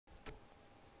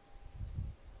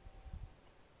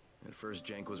first,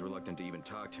 Jank was reluctant to even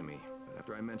talk to me, but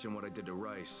after I mentioned what I did to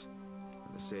Rice,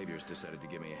 the Saviors decided to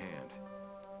give me a hand.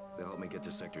 They'll help me get to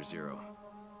Sector 0.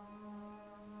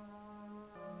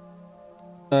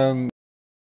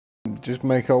 Just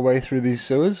make our way through these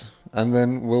sewers, and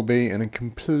then we'll be in a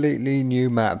completely new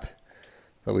map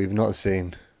that we've not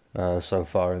seen so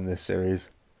far in this series.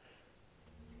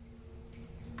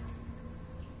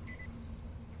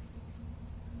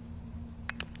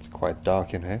 It's quite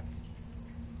dark in here.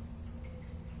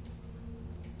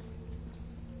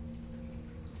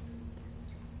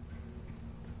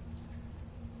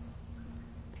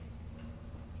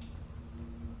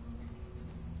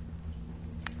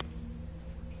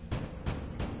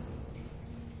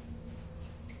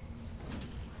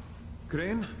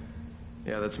 Crane?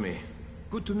 Yeah, that's me.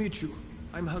 Good to meet you.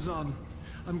 I'm Hazan.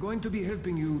 I'm going to be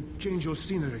helping you change your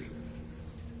scenery.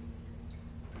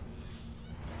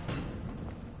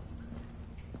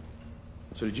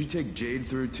 So did you take Jade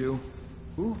through too?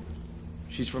 Who?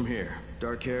 She's from here.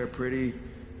 Dark hair, pretty,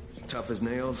 tough as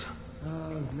nails.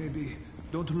 Maybe.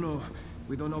 Don't know.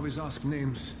 We don't always ask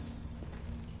names.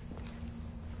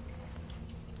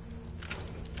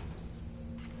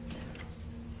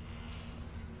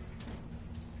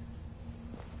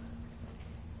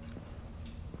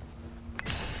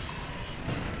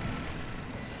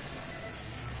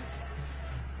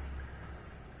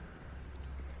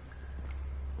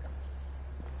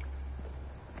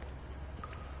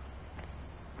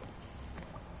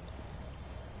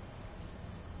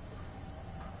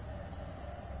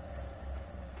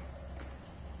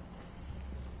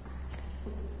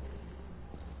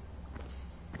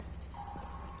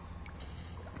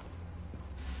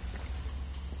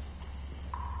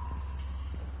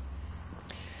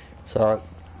 So,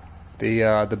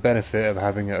 the benefit of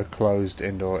having a closed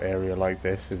indoor area like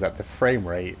this is that the frame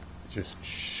rate just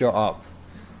shot up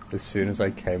as soon as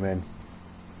I came in.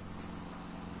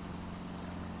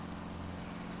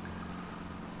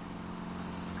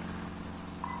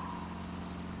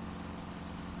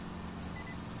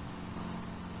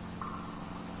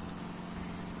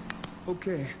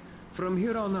 Okay. From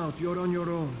here on out, you're on your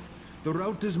own. The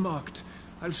route is marked.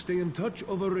 I'll stay in touch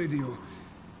over radio.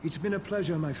 It's been a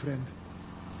pleasure, my friend.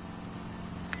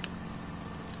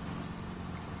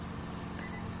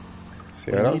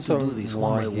 See, I don't know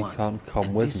why he can't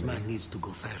come with this me. man needs to go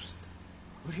first.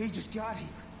 But he just got here.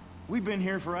 We've been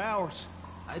here for hours.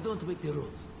 I don't make the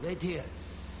rules. Wait here.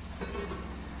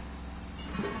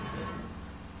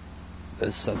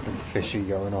 There's something fishy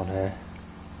going on here.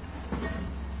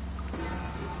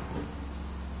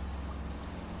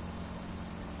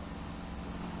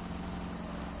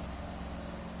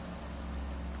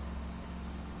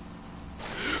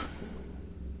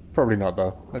 Probably not,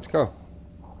 though. Let's go.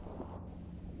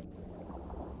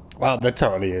 Well, there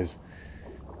totally is.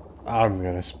 I'm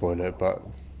gonna spoil it, but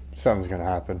something's gonna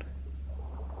happen.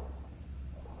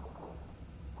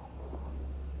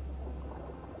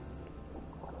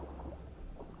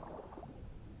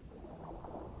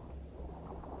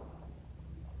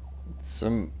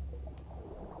 Some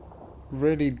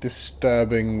really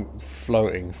disturbing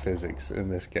floating physics in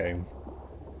this game.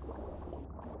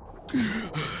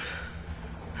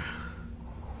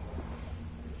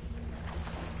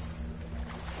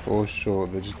 For sure,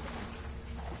 they're just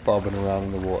bobbing around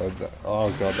in the water. Oh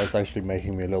god, that's actually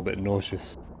making me a little bit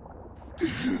nauseous.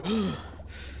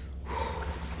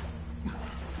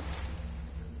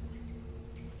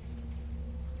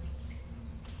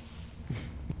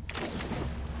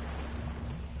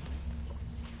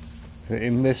 So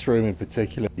in this room in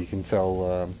particular, you can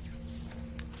tell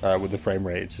with the frame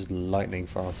rate, it's just lightning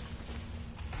fast.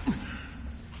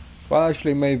 Well,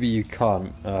 actually, maybe you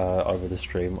can't over the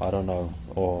stream. I don't know,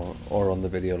 or on the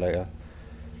video later.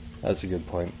 That's a good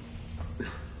point.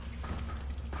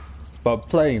 But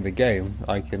playing the game,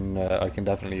 I can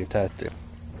definitely attest it.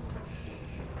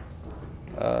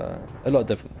 A lot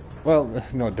different. Well,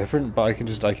 not different, but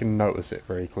I can notice it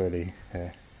very clearly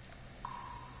here.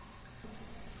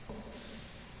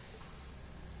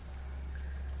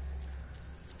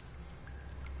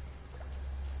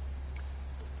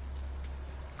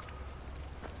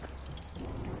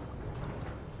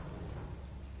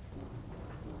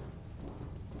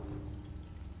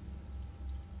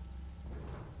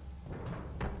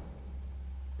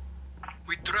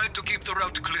 We tried to keep the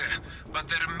route clear, but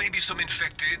there may be some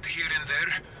infected here and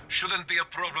there. Shouldn't be a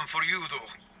problem for you, though.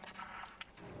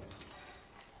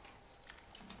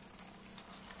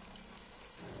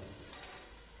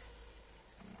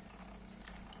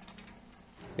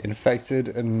 Infected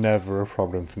and never a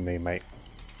problem for me, mate.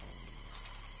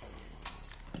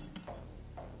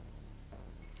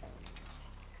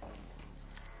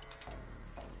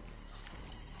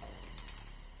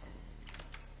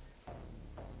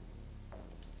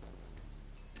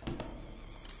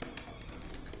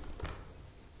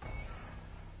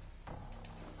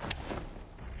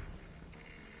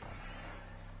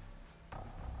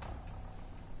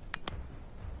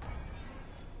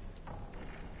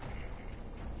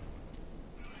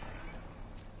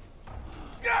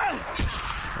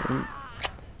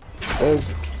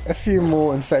 There's a few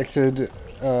more infected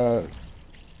than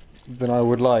I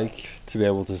would like to be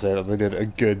able to say that they did a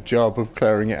good job of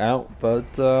clearing it out, but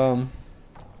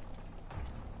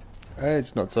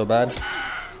it's not so bad.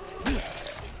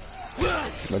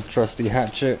 The trusty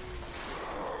hatchet.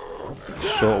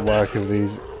 Short work of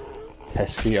these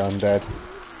pesky undead.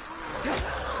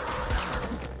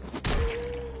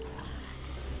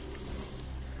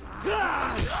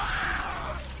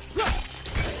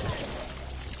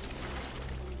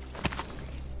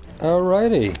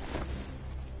 Alrighty.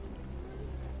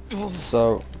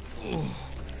 So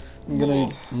I'm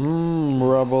gonna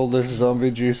rub all this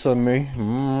zombie juice on me.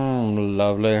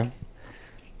 Lovely.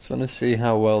 Just want to see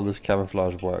how well this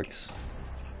camouflage works.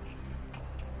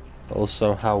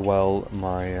 Also how well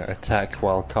my attack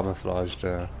while camouflaged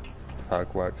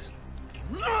perk works.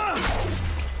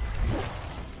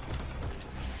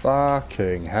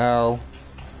 Fucking hell.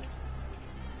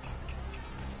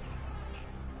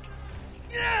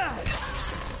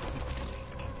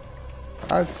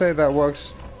 I'd say that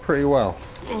works pretty well.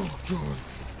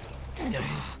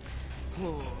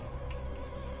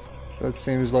 That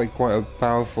seems like quite a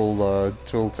powerful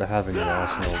tool to have in your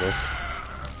arsenal, this.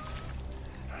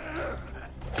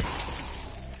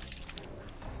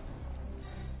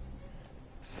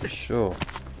 For sure.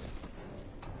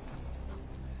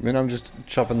 I mean, I'm just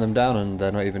chopping them down and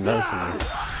they're not even noticing me.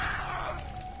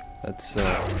 That's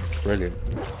brilliant.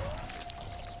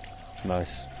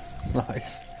 Nice.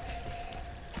 Nice.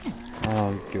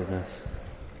 Oh goodness.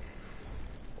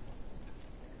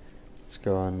 Let's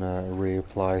go and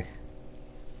reapply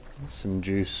some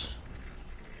juice.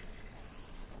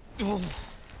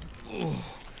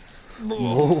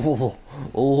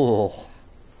 Oh.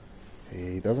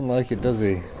 He doesn't like it, does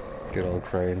he? Good old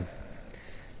Crane.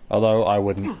 Although I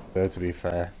wouldn't, to be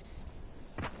fair.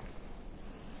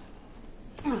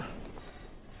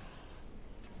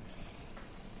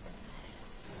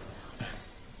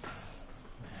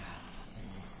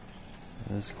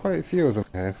 There's quite a few of them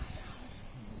here.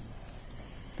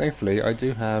 Thankfully, I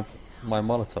do have my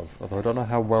Molotov, although I don't know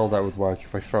how well that would work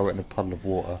if I throw it in a puddle of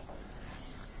water.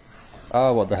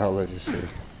 Oh, what the hell did I just see?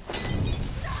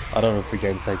 I don't know if the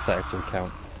game takes that into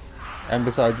account. And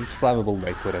besides, it's flammable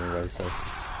liquid anyway, so...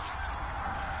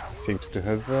 it seems to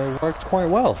have worked quite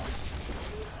well.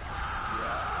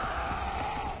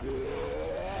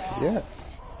 Yeah.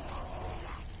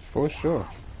 For sure.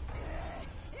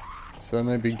 So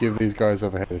maybe give these guys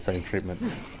over here the same treatment.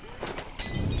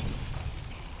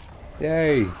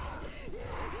 Yay!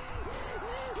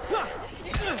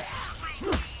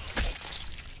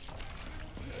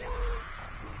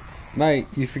 Mate,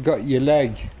 you forgot your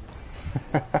leg.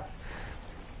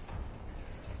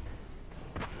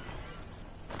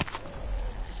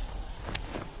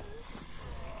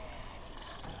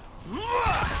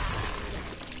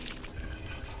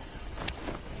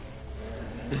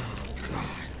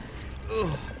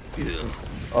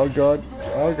 Oh god,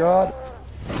 oh god.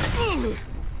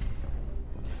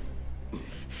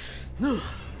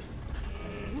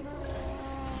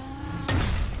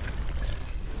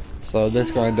 So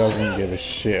this guy doesn't give a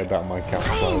shit about my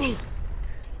camouflage.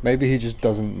 Maybe he just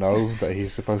doesn't know that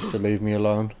he's supposed to leave me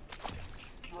alone.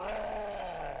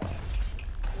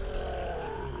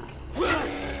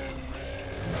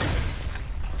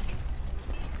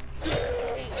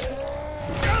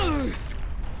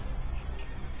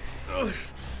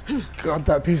 God,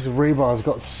 that piece of rebar's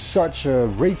got such a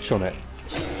reach on it.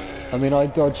 I mean, I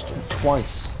dodged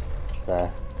twice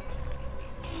there.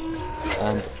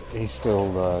 And he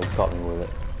still got me with it.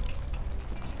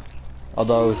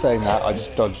 Although, saying that, I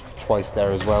just dodged twice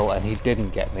there as well, and he didn't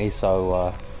get me,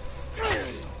 so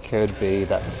could be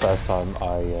that the first time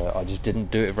I just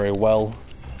didn't do it very well.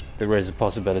 There is a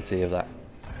possibility of that.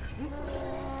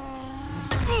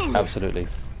 Absolutely.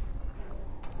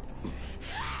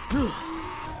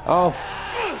 Oh,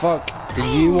 fuck do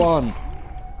you want?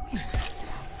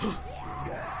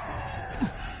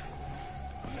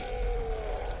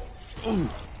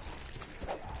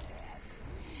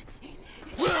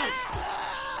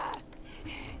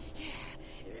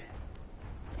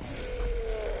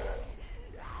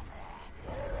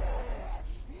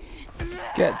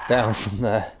 Get down from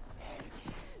there.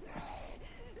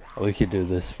 We could do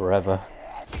this forever.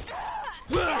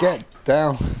 Get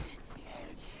down.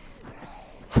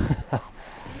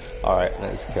 Alright,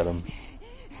 let's kill him.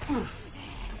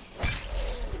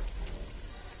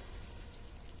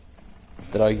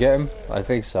 Did I get him? I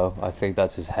think so. I think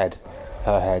that's his head.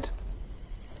 Her head.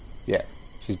 Yeah,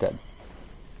 she's dead.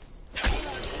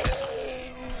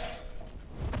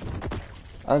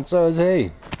 And so is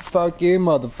he. Fuck you,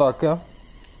 motherfucker.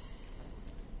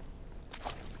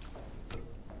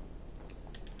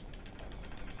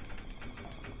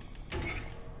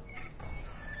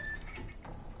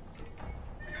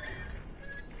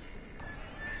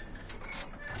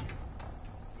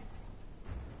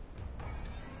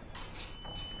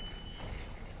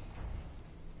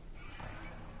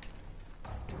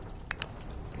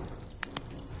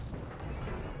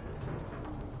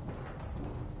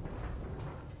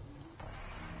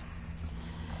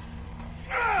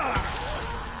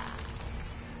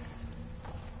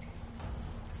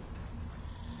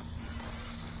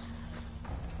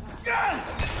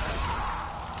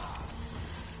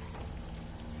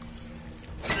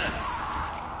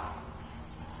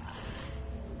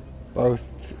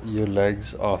 Both your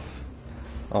legs off.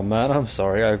 Oh man, I'm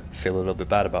sorry, I feel a little bit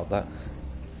bad about that.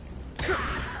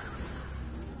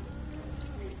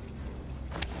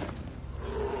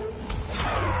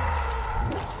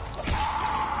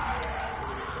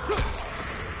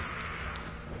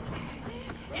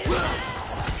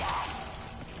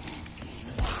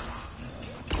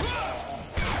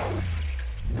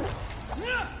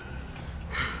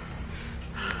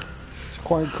 It's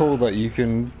quite cool that you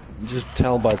can just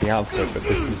tell by the outfit that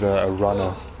this is a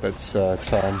runner that's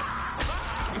turned.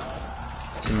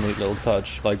 It's a neat little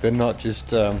touch. Like, they're not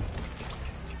just your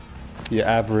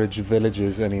average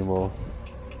villagers anymore.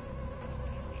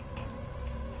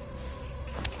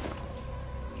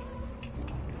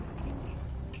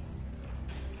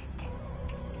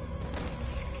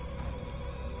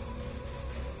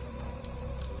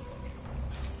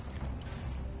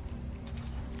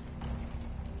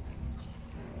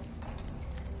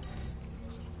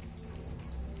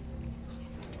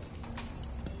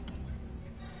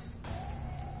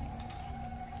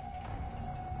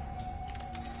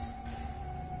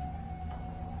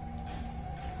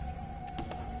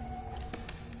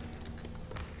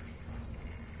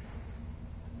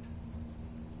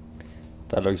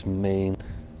 That looks mean.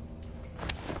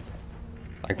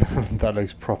 Like, that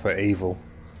looks proper evil.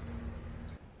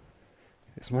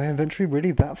 Is my inventory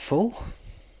really that full?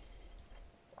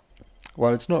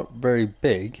 Well, it's not very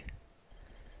big.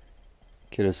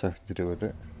 Could have something to do with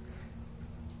it.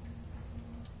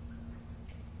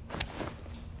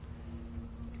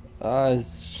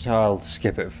 I'll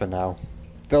skip it for now.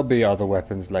 There'll be other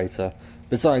weapons later.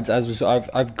 Besides,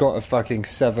 I've got a fucking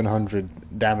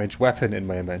 700 damage weapon in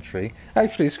my inventory.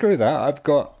 Actually, screw that. I've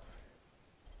got...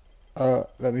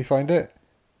 let me find it.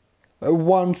 A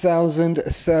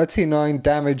 1039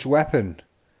 damage weapon.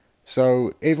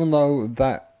 So, even though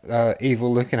that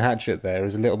evil-looking hatchet there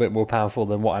is a little bit more powerful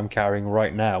than what I'm carrying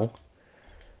right now,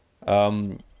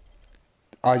 I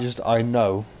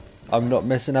know I'm not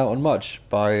missing out on much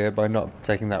by not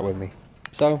taking that with me.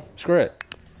 So, screw it.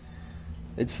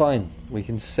 It's fine. We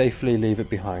can safely leave it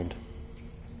behind.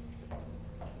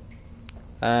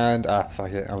 And,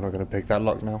 fuck it. I'm not going to pick that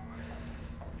lock now.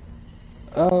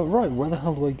 Right, where the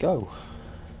hell do I go?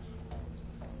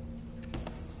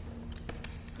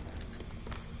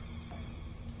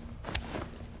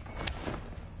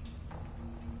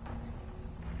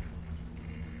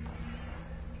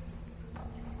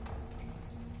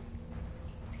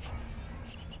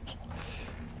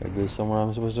 Maybe there's somewhere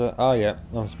I'm supposed to... Oh yeah,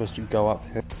 I'm supposed to go up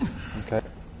here. Okay.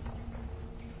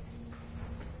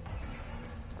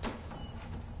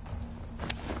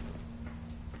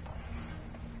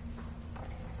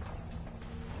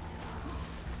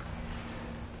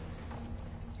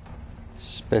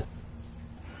 Spit.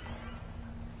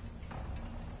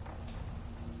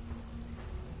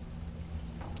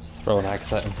 Just throw an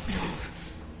axe at him.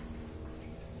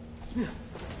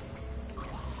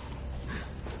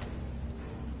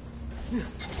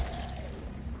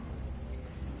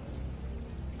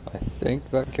 I think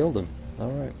that killed him.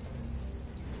 Alright.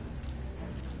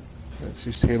 Let's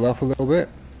just heal up a little bit.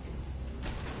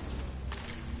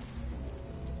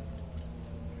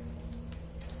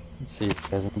 Let's see if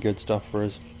there's any good stuff for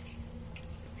us.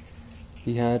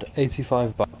 He had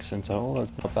 85 bucks in total,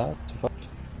 that's not bad.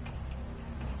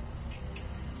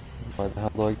 Where the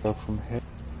hell do I go from here?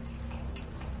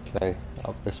 Okay,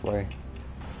 up this way.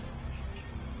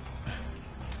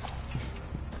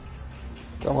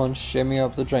 Come on, shimmy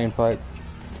up the drain pipe.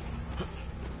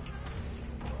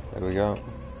 There we go.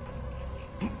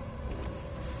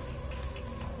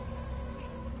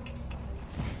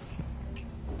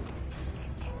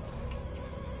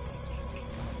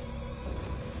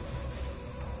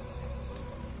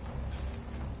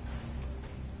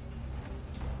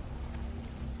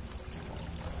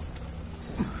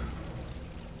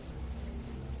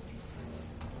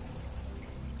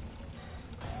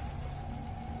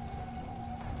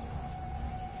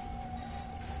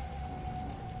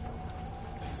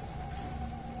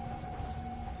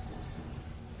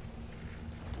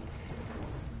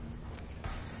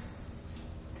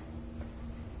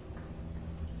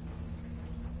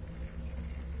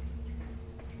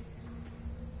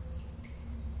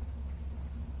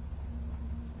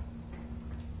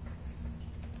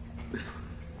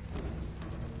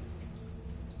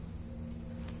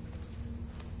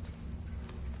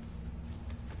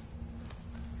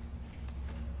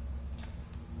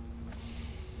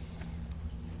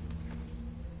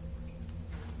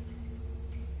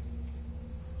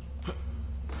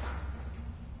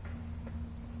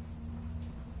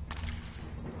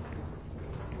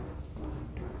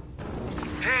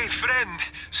 friend.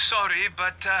 Sorry,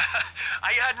 but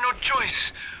I had no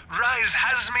choice. Rise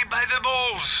has me by the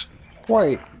balls.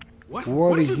 Wait, What?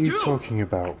 what are did you do? talking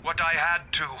about? What I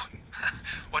had to.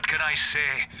 What can I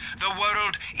say? The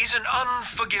world is an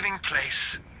unforgiving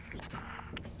place.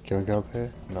 Can we go up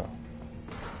here? No.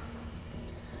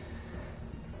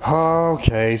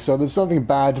 Okay, so there's something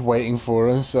bad waiting for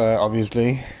us,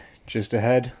 obviously, just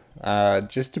ahead.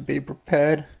 Just to be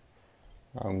prepared,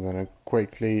 I'm gonna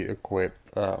quickly equip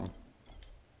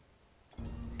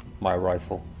my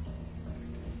rifle.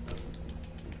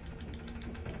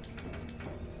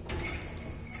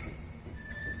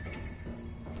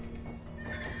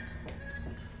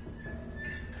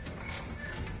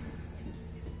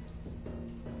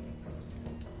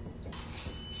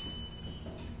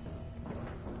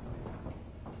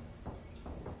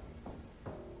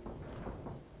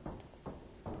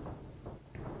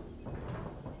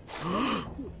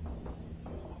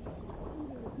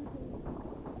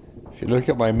 If you look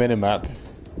at my minimap,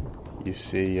 you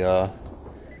see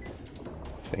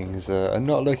things are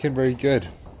not looking very good.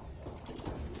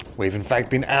 We've in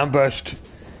fact been ambushed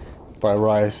by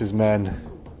Rias's men.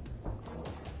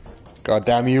 God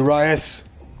damn you, Rias!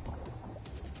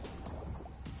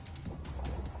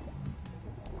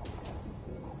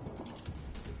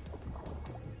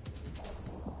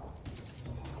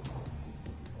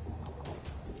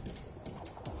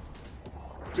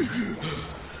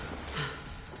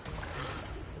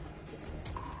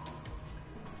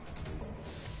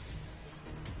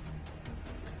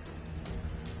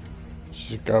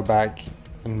 Just go back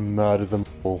and murder them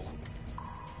all.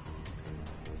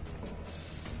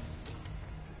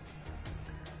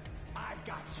 I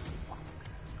got you.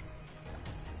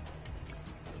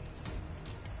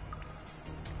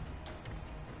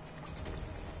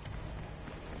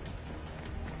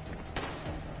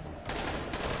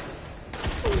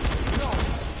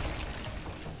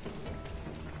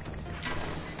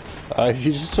 If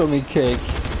you just saw me kick,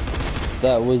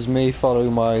 that was me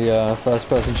following my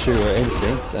first-person shooter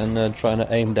instincts and trying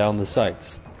to aim down the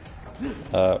sights,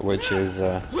 which is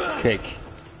kick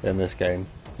in this game,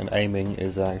 and aiming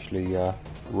is actually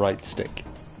right stick.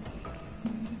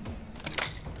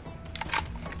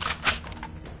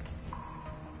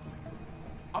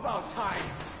 About time.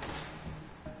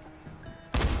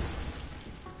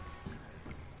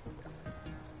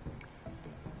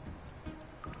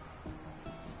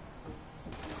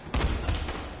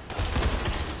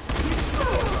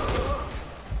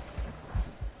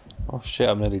 Oh shit,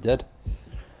 I'm nearly dead.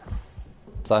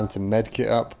 Time to medkit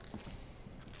up.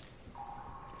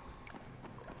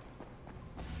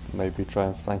 Maybe try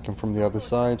and flank him from the other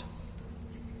side.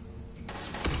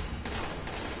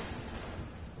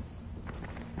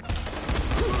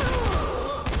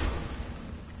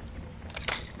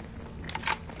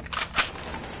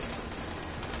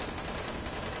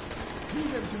 Leave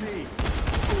him to me.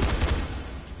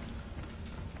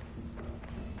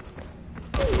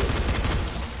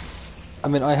 I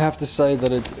mean, I have to say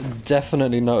that it's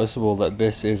definitely noticeable that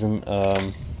this isn't,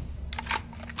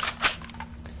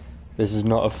 this is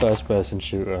not a first-person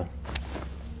shooter.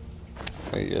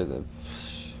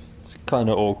 It's kind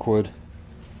of awkward.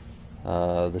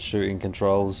 The shooting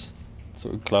controls,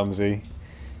 sort of clumsy.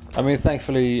 I mean,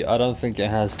 thankfully, I don't think it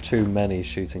has too many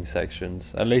shooting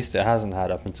sections. At least it hasn't had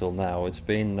up until now. It's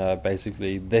been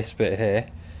basically this bit here,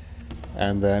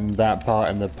 and then that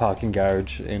part in the parking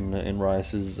garage in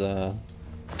Rice's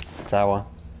tower,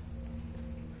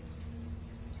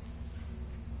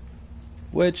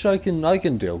 which I can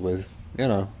deal with. You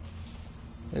know,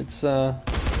 it's fun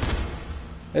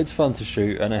to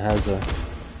shoot, and it's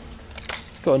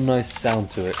got a nice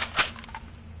sound to it.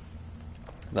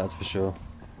 That's for sure.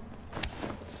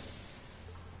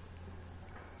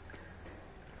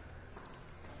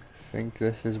 I think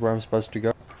this is where I'm supposed to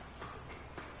go.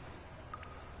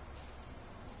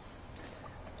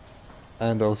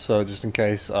 And also, just in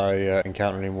case I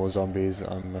encounter any more zombies,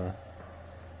 I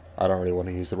don't really want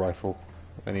to use the rifle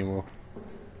anymore.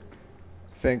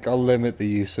 I think I'll limit the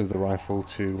use of the rifle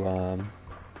to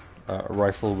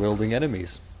rifle-wielding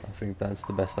enemies. I think that's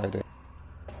the best idea.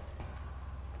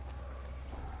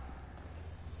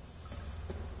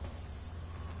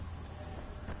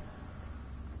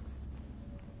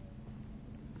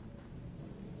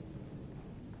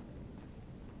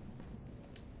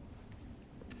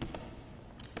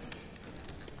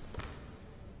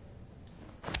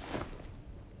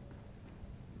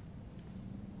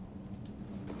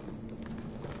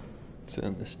 It's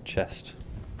in this chest.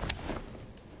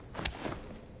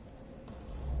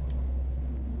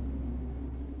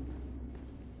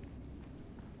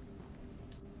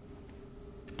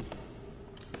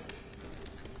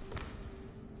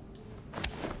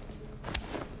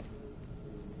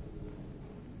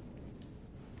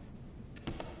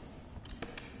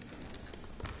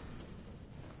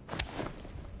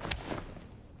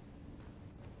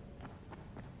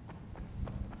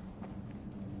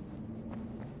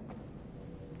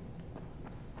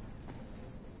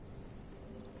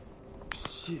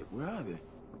 Shit, where are they?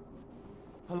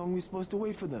 How long are we supposed to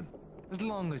wait for them? As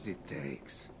long as it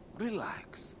takes.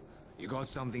 Relax. You got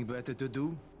something better to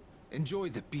do? Enjoy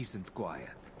the peace and quiet.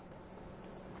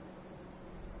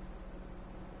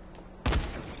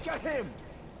 Got him!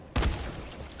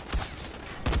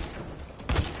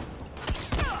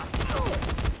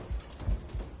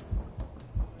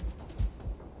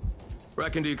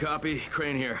 Reckon, do you copy?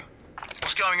 Crane here.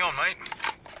 What's going on, mate?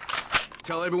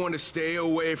 Tell everyone to stay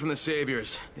away from the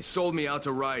Saviors. They sold me out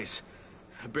to Rice.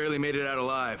 I barely made it out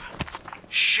alive.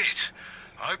 Shit.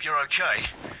 I hope you're okay.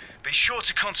 Be sure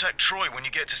to contact Troy when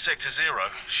you get to Sector Zero.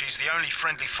 She's the only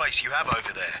friendly face you have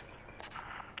over there.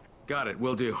 Got it,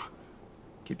 will do.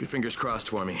 Keep your fingers crossed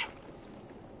for me.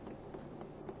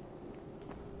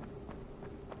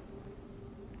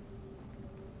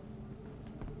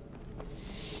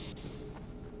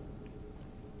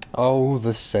 Oh,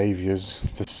 the saviors,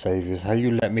 how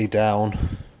you let me down.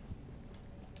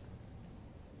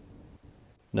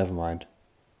 Never mind.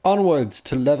 Onwards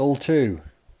to level 2.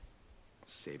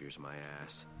 Saviors my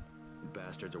ass. The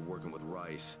bastards are working with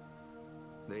Rice.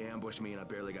 They ambushed me and I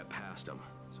barely got past them.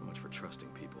 So much for trusting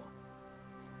people.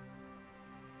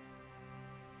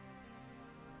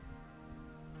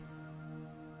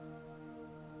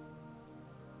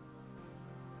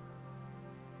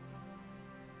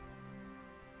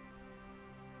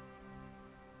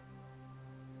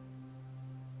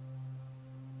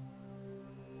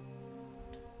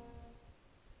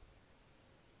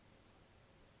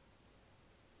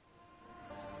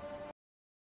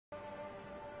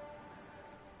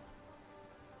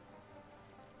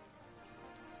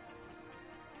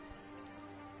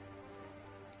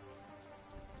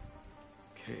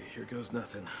 Okay, here goes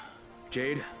nothing.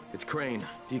 Jade, it's Crane.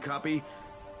 Do you copy?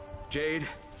 Jade,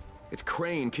 it's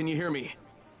Crane. Can you hear me?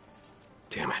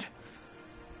 Damn it.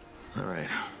 All right.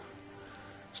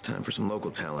 It's time for some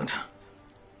local talent.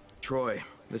 Troy,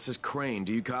 this is Crane.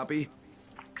 Do you copy?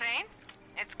 Crane?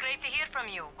 It's great to hear from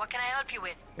you. What can I help you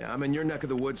with? Yeah, I'm in your neck of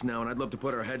the woods now, and I'd love to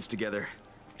put our heads together.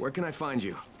 Where can I find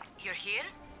you? You're here?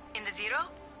 In the Zero?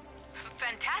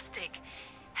 Fantastic.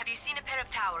 Have you seen a pair of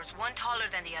towers, one taller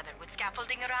than the other, with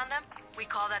scaffolding around them? We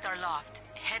call that our loft.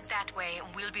 Head that way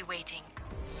and we'll be waiting.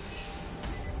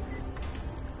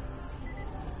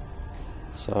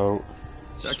 So,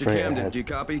 Dr. straight Camden, ahead. do you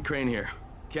copy? Crane here.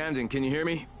 Camden, can you hear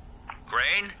me?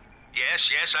 Crane?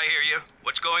 Yes, I hear you.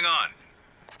 What's going on?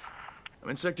 I'm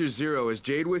in Sector Zero. Is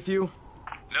Jade with you?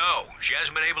 No, she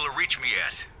hasn't been able to reach me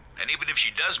yet. And even if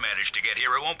she does manage to get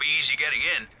here, it won't be easy getting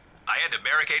in. I had to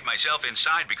barricade myself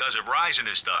inside because of Rise and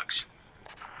his thugs.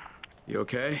 You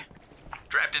okay?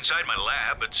 Trapped inside my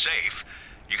lab, but safe.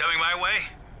 You coming my way?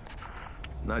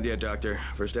 Not yet, Doctor.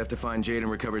 First I have to find Jade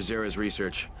and recover Zara's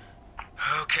research.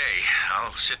 Okay,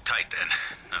 I'll sit tight then.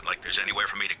 Not like there's anywhere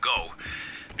for me to go.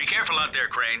 Be careful out there,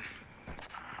 Crane.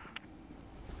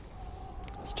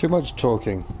 It's too much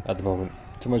talking at the moment.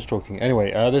 Too much talking.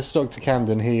 Anyway, this is Dr.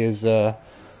 Camden. He is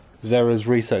Zara's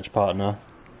research partner,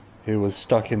 who was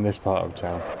stuck in this part of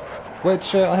town,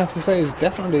 which I have to say is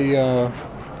definitely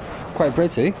quite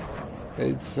pretty.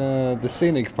 It's the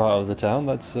scenic part of the town,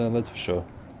 that's for sure.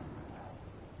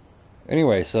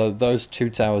 Anyway, so those two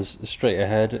towers straight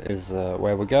ahead is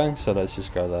where we're going, so let's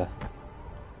just go there.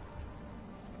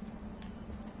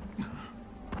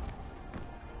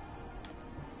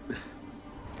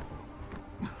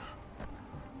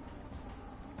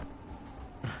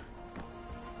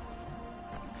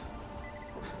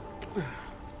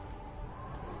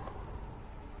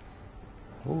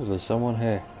 Oh, there's someone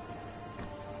here.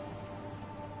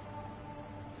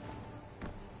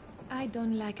 I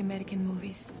don't like American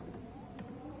movies.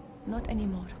 Not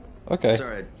anymore. Okay.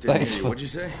 Sorry, I didn't Thanks hear you. for- What'd you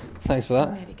say? Thanks for that.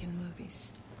 American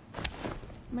movies.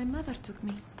 My mother took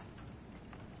me.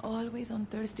 Always on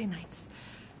Thursday nights,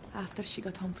 after she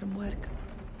got home from work.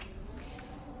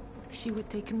 She would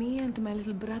take me and my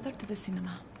little brother to the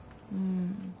cinema.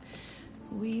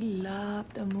 We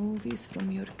loved the movies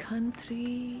from your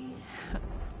country.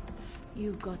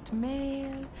 You've Got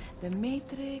Mail, The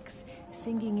Matrix,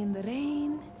 Singing in the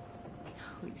Rain.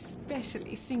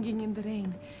 Especially Singing in the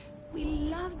Rain. We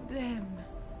loved them.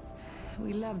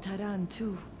 We loved Haran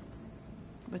too.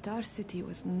 But our city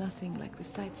was nothing like the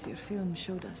sights your film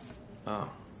showed us. Oh,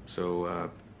 so,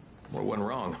 what went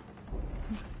wrong?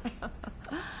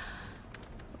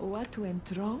 What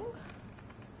went wrong?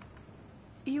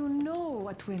 You know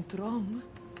what went wrong.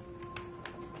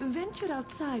 Venture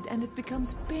outside and it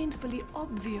becomes painfully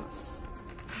obvious.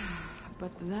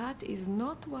 But that is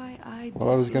not why I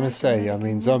Well, I was going to dislike say, I American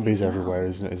mean, zombies movies now. everywhere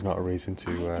is not a reason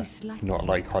to I dislike not them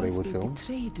like because Hollywood they films.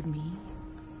 betrayed me.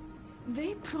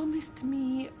 They promised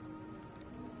me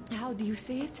how do you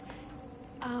say it?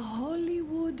 A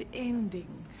Hollywood ending.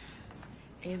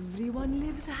 Everyone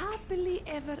lives happily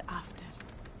ever after.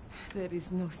 There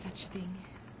is no such thing.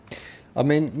 I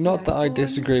mean, not We that are I born,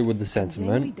 disagree with the and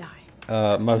then we sentiment.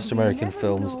 die. Most And we American never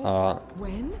films know are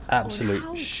when or absolute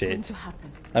how it's shit. going to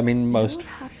happen. I mean, most Your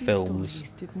happy films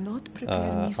stories did not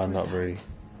prepare me for are not that.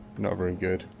 very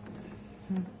good.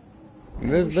 I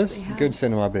There's wish they had. good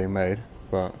cinema being made,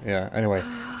 but yeah. Anyway,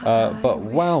 I but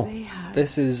wish wow, they had.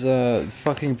 this is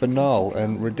fucking banal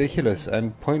and ridiculous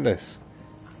and pointless.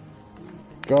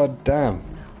 God damn.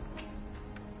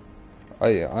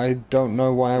 I don't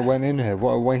know why I went in here.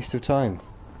 What a waste of time.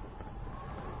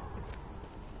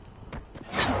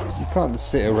 You can't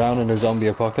sit around in a zombie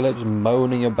apocalypse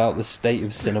moaning about the state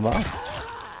of cinema.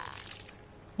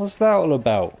 What's that all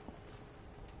about?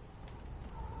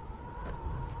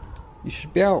 You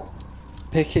should be out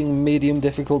picking medium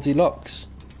difficulty locks,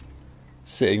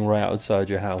 sitting right outside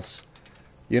your house.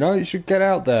 You know, you should get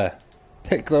out there,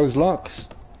 pick those locks,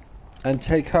 and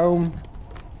take home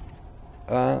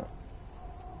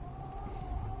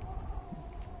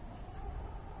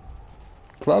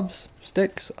clubs,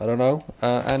 sticks, I don't know,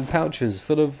 and pouches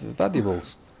full of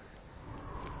valuables.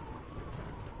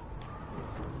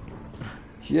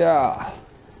 Yeah,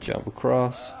 jump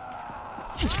across.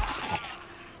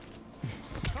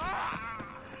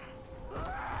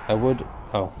 I would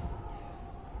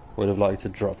have liked to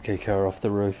drop kick her off the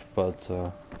roof, but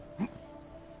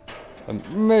I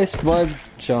missed my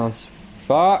chance.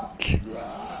 Fuck.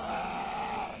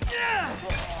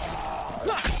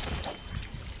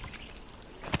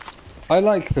 I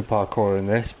like the parkour in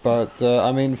this, but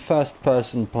I mean,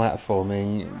 first-person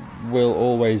platforming will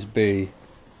always be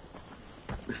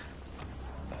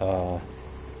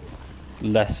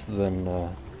less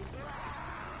than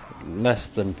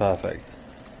perfect.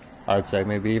 I'd say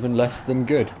maybe even less than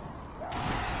good.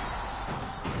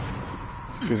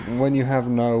 Because when you have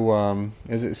no,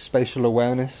 is it spatial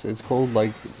awareness? It's called,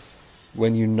 like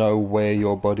when you know where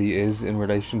your body is in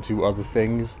relation to other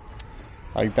things.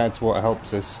 Like that's what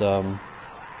helps us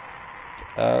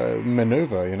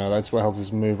maneuver. You know, that's what helps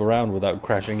us move around without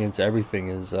crashing into everything.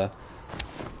 Is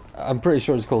I'm pretty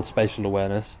sure it's called spatial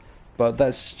awareness, but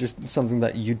that's just something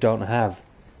that you don't have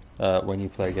when you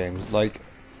play games. Like,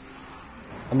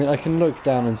 I mean, I can look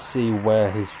down and see where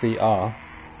his feet are,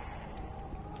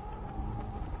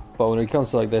 but when it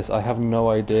comes to like this, I have no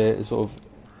idea sort of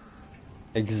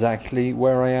exactly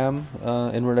where I am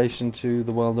in relation to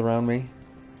the world around me.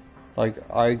 Like,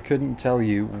 I couldn't tell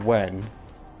you when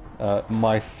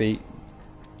my feet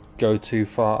go too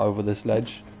far over this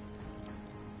ledge.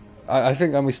 I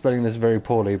think I'm explaining this very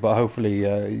poorly, but hopefully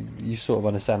you sort of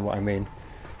understand what I mean.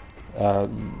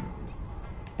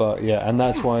 But yeah, and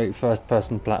that's why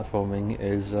first-person platforming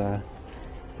is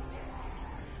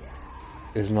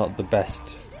not the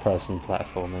best person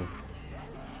platforming.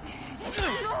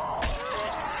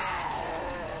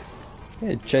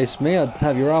 Yeah, chase me, I'd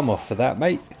have your arm off for that,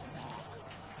 mate.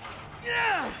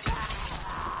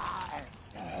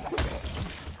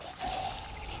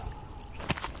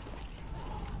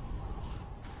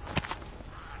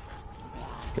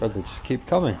 God, they just keep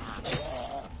coming.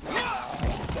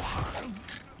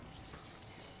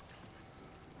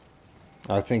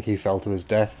 I think he fell to his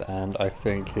death, and I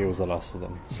think he was the last of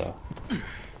them, so...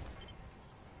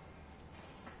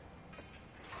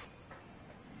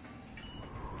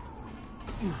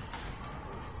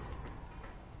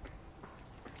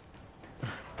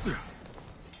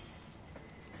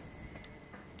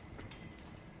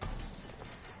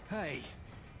 Hey,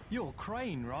 you're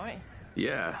Crane, right?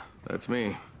 Yeah, that's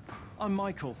me. I'm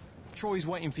Michael. Troy's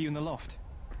waiting for you in the loft.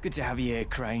 Good to have you here,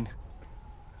 Crane.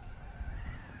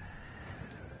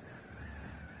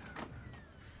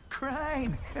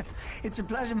 Crane! It's a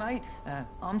pleasure, mate.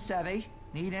 I'm Savvy.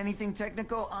 Need anything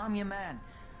technical, I'm your man.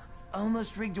 I've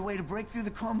almost rigged a way to break through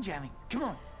the comm jamming. Come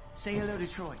on, say hello to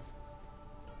Troy.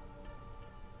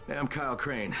 Hey, I'm Kyle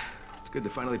Crane. It's good to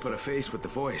finally put a face with the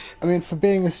voice. I mean, for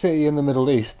being a city in the Middle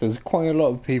East, there's quite a lot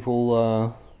of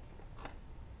people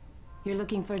You're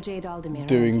looking for Jade Aldemir, aren't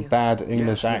doing you? bad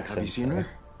English Yeah, accents. have you seen her?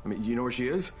 I mean, you know where she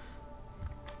is?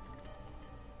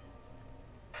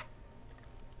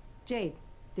 Jade,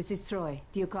 this is Troy.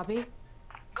 Do you copy?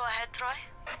 Go ahead, Troy.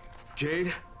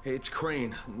 Jade? Hey, it's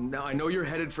Crane. Now, I know you're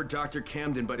headed for Dr.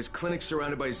 Camden, but his clinic's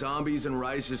surrounded by zombies and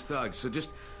Rise's thugs, so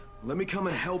just let me come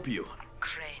and help you.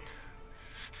 Crane,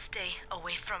 stay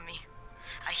away from me.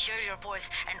 I hear your voice,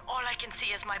 and all I can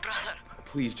see is my brother.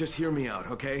 Please, just hear me out,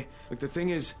 okay? Look, the thing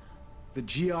is, the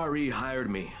GRE hired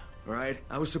me, all right?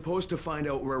 I was supposed to find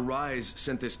out where Rise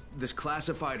sent this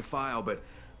classified file, but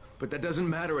but that doesn't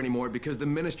matter anymore because the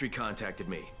Ministry contacted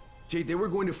me. Jade, they were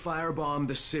going to firebomb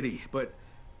the city, but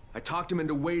I talked them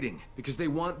into waiting because they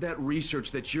want that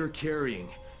research that you're carrying.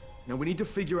 Now we need to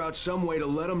figure out some way to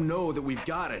let them know that we've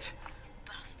got it.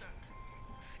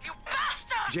 You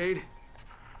bastard! Jade?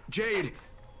 Jade!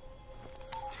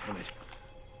 Damn it.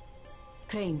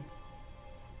 Crane,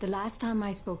 the last time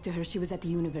I spoke to her, she was at the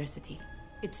university.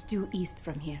 It's due east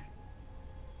from here.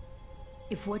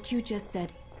 If what you just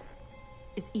said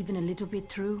is even a little bit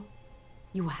true,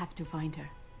 you will have to find her.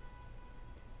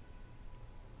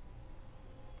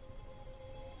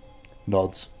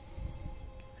 Nods.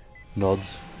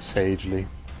 Nods sagely.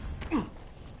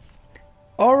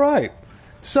 Alright,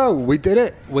 so we did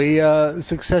it. We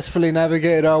successfully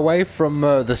navigated our way from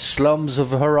the slums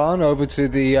of Haran over to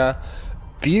the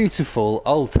beautiful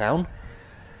Old Town.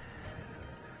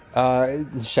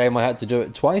 Shame I had to do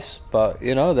it twice, but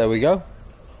you know, there we go.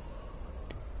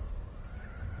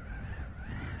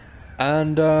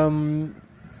 And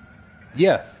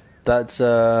yeah, that's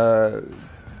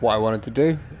what I wanted to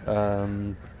do.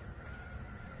 I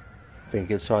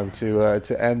think it's time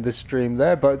to end the stream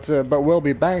there, but we'll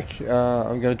be back.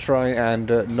 I'm going to try and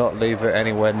not leave it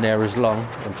anywhere near as long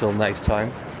until next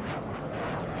time.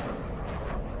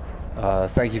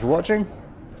 Thank you for watching.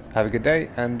 Have a good day,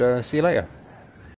 and see you later.